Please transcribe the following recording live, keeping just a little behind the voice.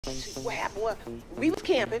What happened was, we was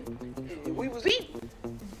camping, we was eating.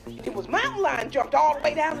 It was mountain lion jumped all the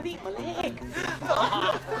way down and eat my leg.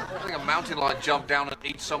 I think a mountain lion jumped down and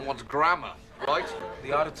eat someone's grammar, right?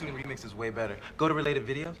 The auto-tune remix is way better. Go to related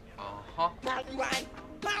videos. Uh-huh. Mountain lion.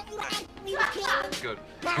 Good.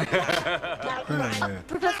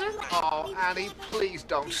 Professor? Oh, Annie, please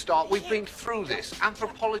don't start. We've been through this.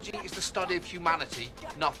 Anthropology is the study of humanity.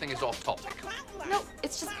 Nothing is off topic. No,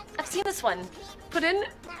 it's just, I've seen this one. Put in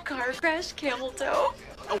car crash, camel toe.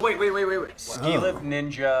 Oh, wait. Ski lift,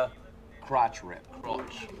 ninja, crotch rip.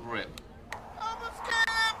 Crotch rip.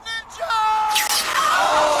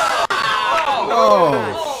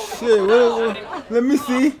 Oh, shit. Let me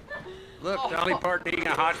see. Look, Dolly Parton eating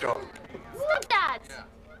a hot dog. Stop that!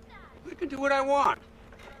 I can do what I want.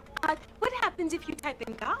 What happens if you type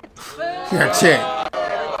in God? Yeah, check.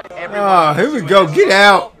 Oh, here we go. Get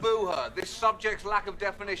out. Boo her. This subject's lack of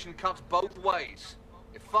definition cuts both ways.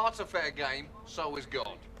 If fart's a fair game, so is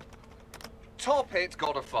God. Top hit's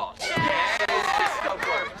got a fart.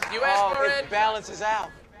 You asked for it. Balances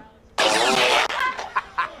out.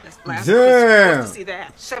 Damn. See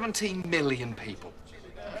that? 17 million people.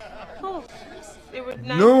 Oh, there were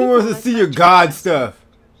No one wants to see your God stuff.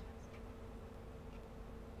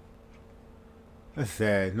 That's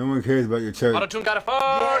sad. No one cares about your church. Auto-tune got a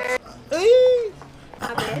fart. Hey.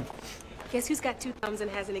 I bet. Guess who's got 2 thumbs and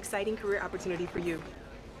has an exciting career opportunity for you?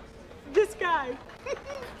 This guy.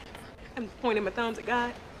 I'm pointing my thumbs at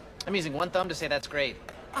God. I'm using one thumb to say that's great.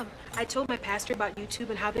 I told my pastor about YouTube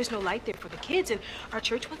and how there's no light there for the kids, and our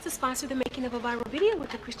church wants to sponsor the making of a viral video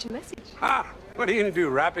with a Christian message. Ha! What are you gonna do,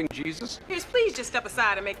 rapping Jesus? Please just step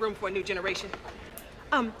aside and make room for a new generation.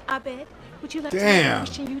 Abed, would you like to Damn. make a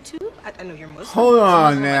Christian YouTube? I know you're Muslim. Hold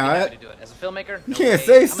on I'm now. happy to do it. As a filmmaker, You no can't way.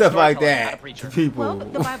 say I'm a stuff like storyteller, not a that preacher. to people. Well,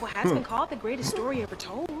 the Bible has been called the greatest story ever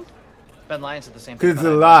told. Ben Lyons said the same thing. Because it's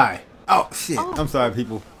a about lie. Oh, shit. Oh. I'm sorry,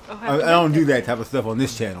 people. Oh, I don't do that type of stuff on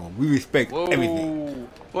this channel. We respect everything.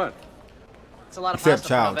 What? It's a lot of Except pasta,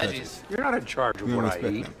 child no touches. veggies. You're not in charge of We don't what I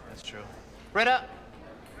respect eat. them. That's true. Britta,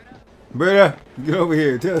 Brother, get over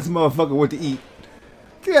here. Tell this motherfucker what to eat.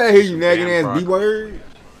 Get out of here, you nagging ass B-word.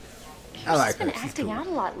 I like her. He's been She's acting cool. out a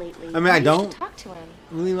lot lately. I mean, I Maybe you don't. should talk to him.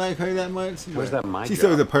 Really like her that much. Where's but that my She job?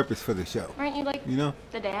 serves a purpose for the show. Aren't you like You know?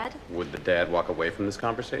 the dad? Would the dad walk away from this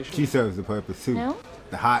conversation? She serves the purpose too. No?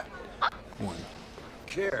 The hot one.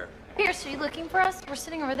 Care. Pierce, are you looking for us? We're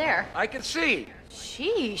sitting over there. I can see.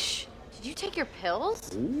 Sheesh. Did you take your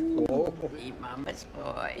pills? eat mama's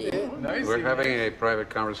boy. We're having a private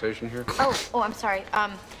conversation here. Oh, I'm sorry.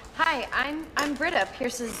 Hi, I'm Britta,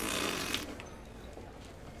 Pierce's.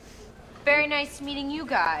 Very nice meeting you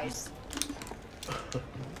guys.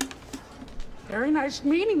 Very nice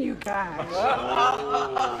meeting you guys.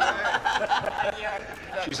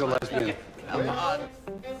 She's a lesbian.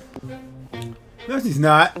 No, she's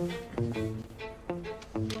not.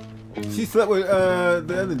 She slept with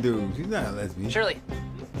the other dude. She's not a lesbian. Shirley,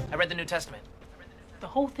 I read the New Testament. The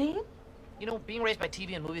whole thing? You know, being raised by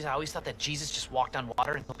TV and movies, I always thought that Jesus just walked on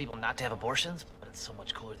water and told people not to have abortions, but it's so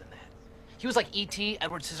much cooler than that. He was like E.T.,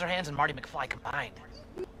 Edward Scissorhands, and Marty McFly combined.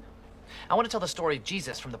 I want to tell the story of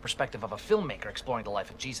Jesus from the perspective of a filmmaker exploring the life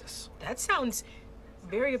of Jesus. That sounds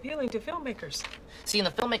very appealing to filmmakers. See, in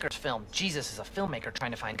the filmmaker's film, Jesus is a filmmaker trying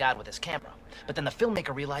to find God with his camera. But then the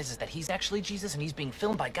filmmaker realizes that he's actually Jesus and he's being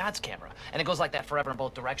filmed by God's camera. And it goes like that forever in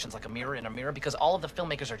both directions, like a mirror in a mirror, because all of the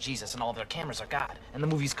filmmakers are Jesus and all of their cameras are God. And the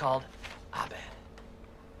movie's called Abed.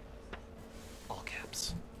 All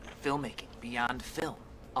caps. Filmmaking beyond film.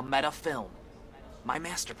 A meta film. My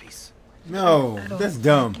masterpiece. No, that's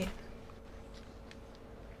dumb.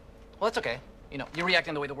 Well, that's okay. You know, you're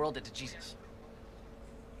reacting the way the world did to Jesus.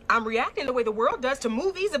 I'm reacting the way the world does to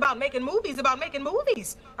movies about making movies about making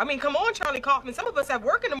movies. I mean, come on, Charlie Kaufman. Some of us have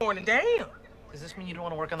work in the morning. Damn. Does this mean you don't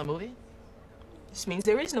want to work on the movie? This means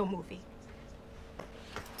there is no movie.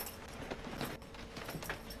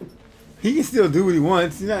 He can still do what he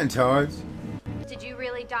wants. He's not in charge. Did you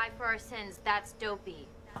really die for our sins? That's dopey.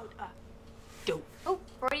 Dope. Oh,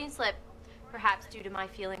 Freudian slip. Perhaps due to my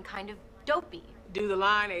feeling kind of dopey. Do the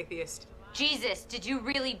line, atheist. Jesus, did you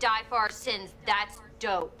really die for our sins? That's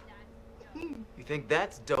dope. You think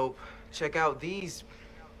that's dope? Check out these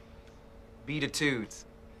beatitudes.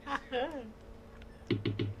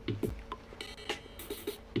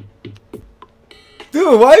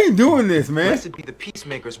 Dude, why are you doing this, man? Blessed be the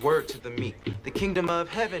peacemaker's word to the meek. The kingdom of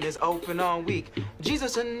heaven is open all week.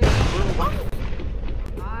 Jesus and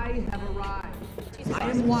I have arrived. I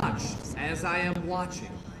am watched as I am watching.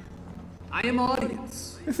 I am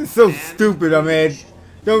audience. This is so stupid, Ahmed.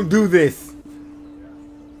 Don't do this.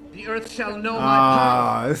 The earth shall know my power.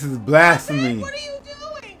 Ah, this is blasphemy. What are you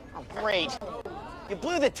doing? great. You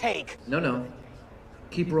blew the take. No.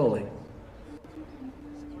 Keep rolling.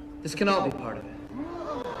 This can all be part of it.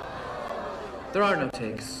 There are no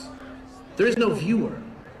takes. There is no viewer.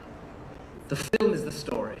 The film is the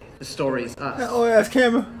story. The story is us. Oh, that's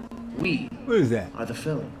camera. We. What is that? Are the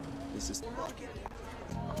film. This is.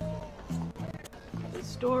 The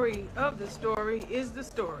story of the story is the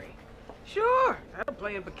story. Sure, that'll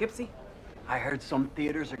play in Poughkeepsie. I heard some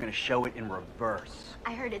theaters are gonna show it in reverse.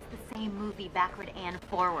 I heard it's the same movie backward and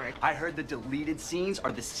forward. I heard the deleted scenes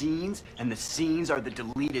are the scenes, and the scenes are the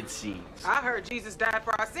deleted scenes. I heard Jesus died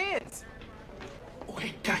for our sins.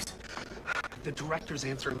 Wait, guys. The director's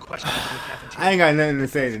answering questions in the cafeteria. I ain't got nothing to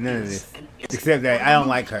say to none of this. Except that I don't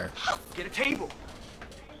like her. Get a table.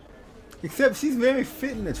 Except she's very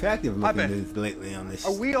fit and attractive looking lately on this.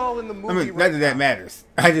 Are we all in the movie? I mean, not that that matters.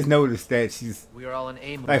 I just noticed that she's. We are all in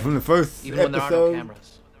a movie. Like from the first even when there are no episode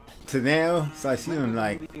cameras. to now, it's like she done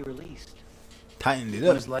like tightened it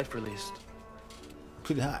When up. is life released?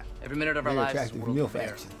 Pretty hot. Every minute of our Very lives is a attractive world milf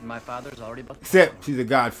premiere. action. And my father's already booked. Except she's a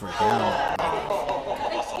god freak.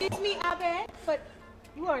 Excuse me, Abed, but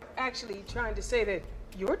you aren't actually trying to say that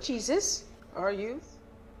you're Jesus, are you?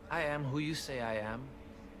 I am who you say I am.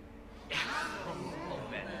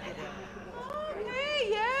 Hey,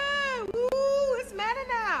 yeah, woo, it's matter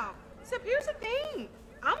now. Except here's the thing.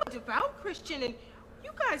 I'm a devout Christian, and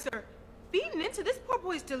you guys are feeding into this poor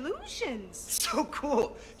boy's delusions. So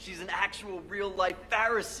cool. She's an actual real-life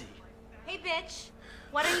Pharisee. Hey, bitch.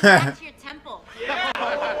 Why don't you go back to your temple?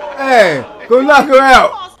 Hey, go knock her You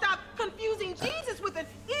out. all stop confusing Jesus with an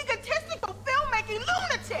egotistical filmmaking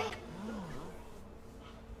lunatic.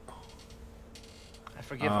 I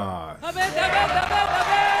forgive her.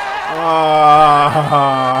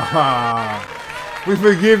 We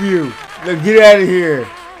forgive you. Let's get out of here.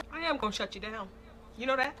 I am gonna shut you down. You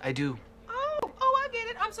know that? I do. Oh, I get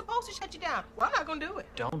it. I'm supposed to shut you down. Well, I'm not gonna do it.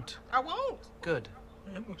 Don't. I won't. Good.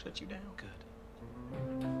 I'm gonna shut you down. Good.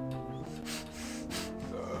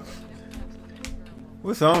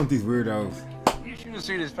 What's wrong with these weirdos? You should have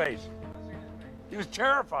seen his face. He was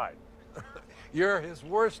terrified. You're his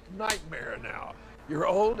worst nightmare now. You're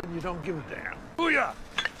old and you don't give a damn. Booyah!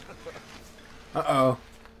 Uh-oh.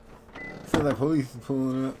 Sounds like police is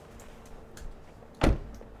pulling up.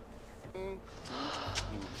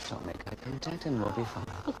 Don't make eye contact and we'll be fine.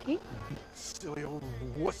 Okay. Silly old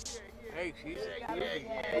wuss. Hey, she's a kitty.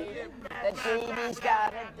 The baby's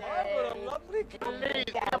got a day. What a lovely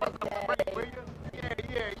kitty.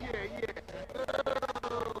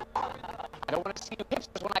 I don't want to see you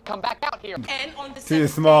pictures when I come back out here. And on the See a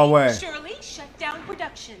small way. Shirley shut down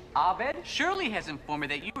production. Abed, Shirley has informed me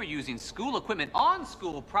that you are using school equipment on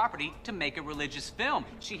school property to make a religious film.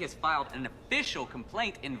 She has filed an official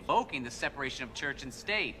complaint invoking the separation of church and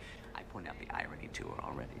state. I point out the irony to her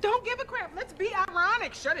already. Don't give a crap. Let's be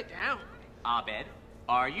ironic. Shut it down. Abed,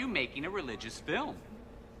 are you making a religious film?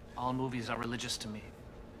 All movies are religious to me.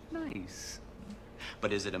 Nice.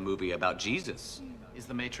 But is it a movie about Jesus? Is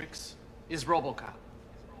The Matrix? Is RoboCop?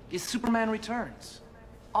 Is Superman Returns?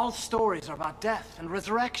 All stories are about death and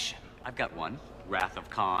resurrection. I've got one. Wrath of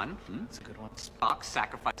Khan. It's a good one. Spock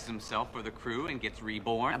sacrifices himself for the crew and gets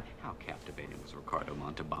reborn. How captivating was Ricardo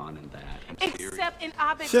Montalban in that? Except in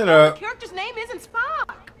Abed's Shut film, up. the character's name isn't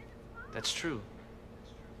Spock. That's true.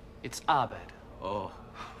 It's Abed. Oh,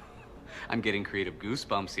 I'm getting creative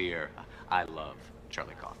goosebumps here. I love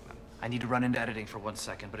Charlie Kaufman. I need to run into editing for 1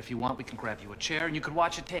 second, but if you want, we can grab you a chair and you could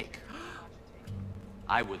watch a take.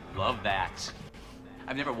 I would love that.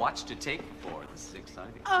 I've never watched a take before. This is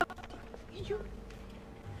exciting.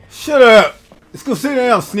 Shut up. Let's go sit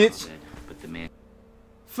down, snitch. But the man.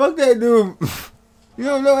 Fuck that dude. You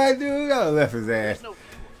don't know that dude? Y'all left his ass.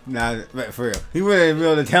 Nah, but for real. He wouldn't be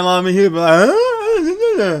able to tell on me. He'd be like,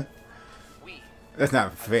 that's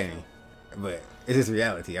not funny. But it's just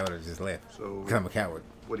reality. I would have just left. So, Because I'm a coward.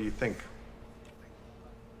 what do you think?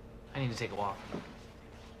 I need to take a walk.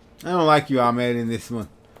 I don't like you, Ahmed, in this one.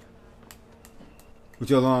 With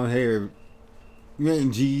your long hair. You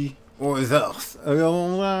ain't G or is us.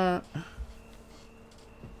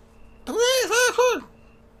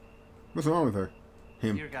 What's wrong with her?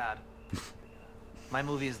 Him. Dear God, my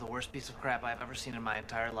movie is the worst piece of crap I've ever seen in my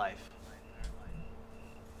entire life.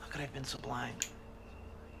 How could I have been so blind?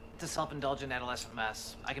 It's a self-indulgent adolescent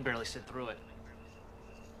mess. I can barely sit through it.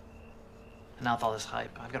 And now with all this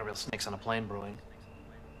hype, I've got a real snakes on a plane brewing.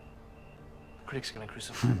 Critics are gonna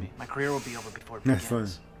crucify me. My career will be over before it begins. That's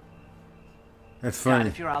funny. That's funny. God,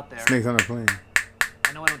 if you're out there, Snakes on a plane.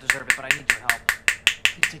 I know I don't deserve it, but I need your help.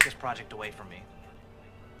 Please take this project away from me.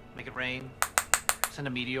 Make it rain. Send a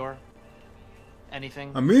meteor.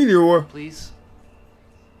 Anything. A meteor? Please.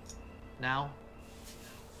 Now?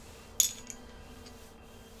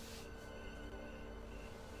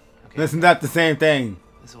 Okay. That's not the same thing.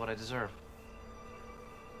 This is what I deserve.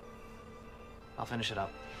 I'll finish it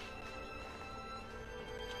up.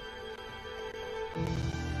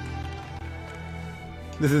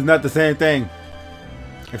 This is not the same thing.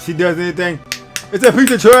 If she does anything, it's a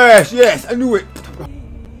piece of trash. Yes, I knew it.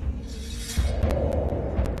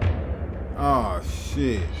 Oh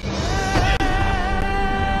shit.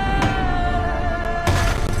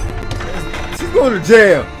 She's going to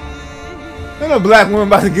jail. Ain't no black woman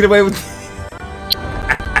about to get away with.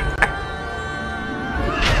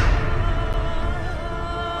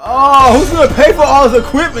 Oh, who's gonna pay for all this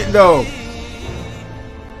equipment though?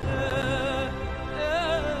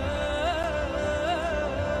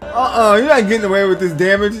 You're not getting away with this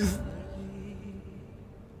damages.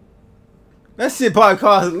 That shit probably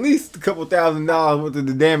cost at least a couple $1,000 worth of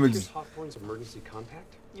the damages. Hawthorne's emergency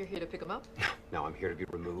contact? You're here to pick him up? No, I'm here to be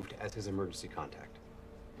removed as his emergency contact.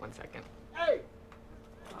 1 second. Hey,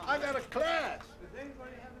 I got a class. Does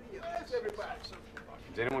anybody have any class? Everybody.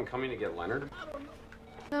 Is anyone coming to get Leonard?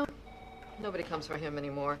 No, nobody comes for him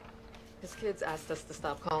anymore. His kids asked us to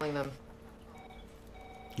stop calling them.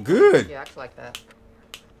 Good. He acts like that.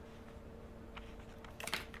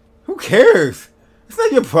 Who cares? It's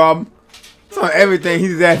not your problem. It's on everything. He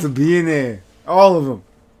just has to be in there. All of them.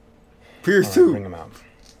 Pierce too. Bring him out.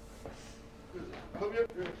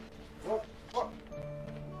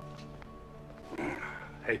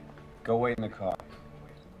 Hey, go wait in the car.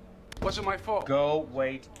 Wasn't my fault. Go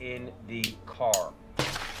wait in the car.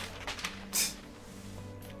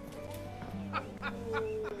 Man,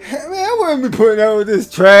 I wouldn't be putting up with this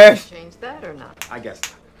trash. Change that or not? I guess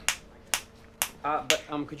not. But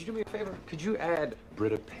could you do me a favor? Could you add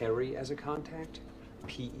Britta Perry as a contact?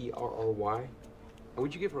 Perry. And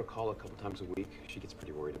would you give her a call a couple times a week? She gets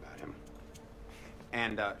pretty worried about him.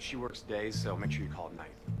 And she works days, so make sure you call at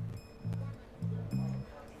night.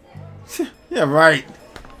 Yeah, right.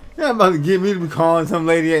 You're not about to get me to be calling some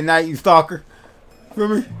lady at night, you stalker. Feel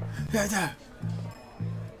me?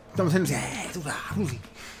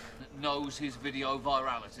 Knows his video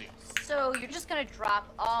virality. So you're just gonna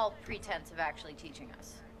drop all pretense of actually teaching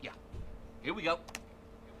us? Yeah. Here we go.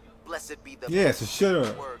 Blessed be the Yeah, so shut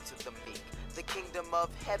up. words of the meek. The kingdom of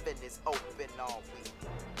heaven is open all week.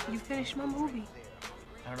 You finished my movie.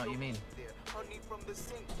 I don't know what you mean. Honey from the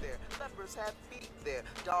sink there. Lepers have feet there.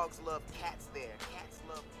 Dogs love cats there. Cats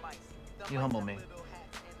love mice. You humble me.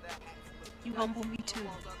 You humble me too.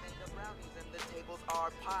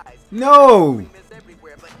 No!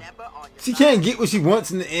 She can't get what she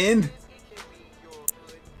wants in the end.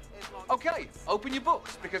 Okay, open your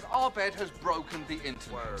books, because our bed has broken the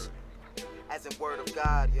internet. As in word of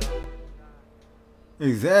God, yo.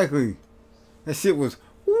 Exactly. That shit was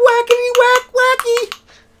wackety whack wacky.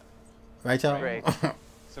 Right, y'all? Great.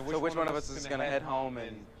 So which one of us is gonna head home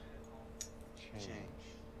and change?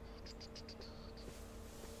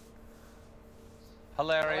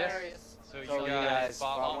 Hilarious. So you guys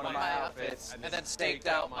bought one of my outfits and then staked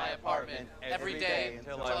out my apartment every day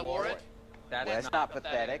until I wore it? That's not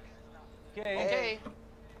pathetic. Okay.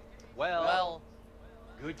 Well,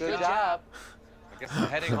 good job. I guess I'm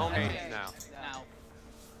heading home now.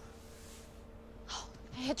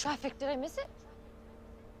 I hit traffic. Did I miss it?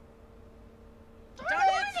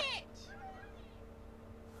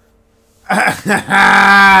 Get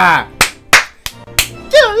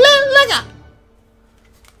a little nigga.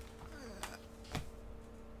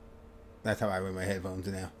 That's how I wear my headphones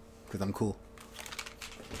now, because I'm cool.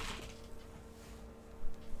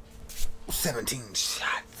 17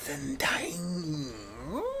 shots and time.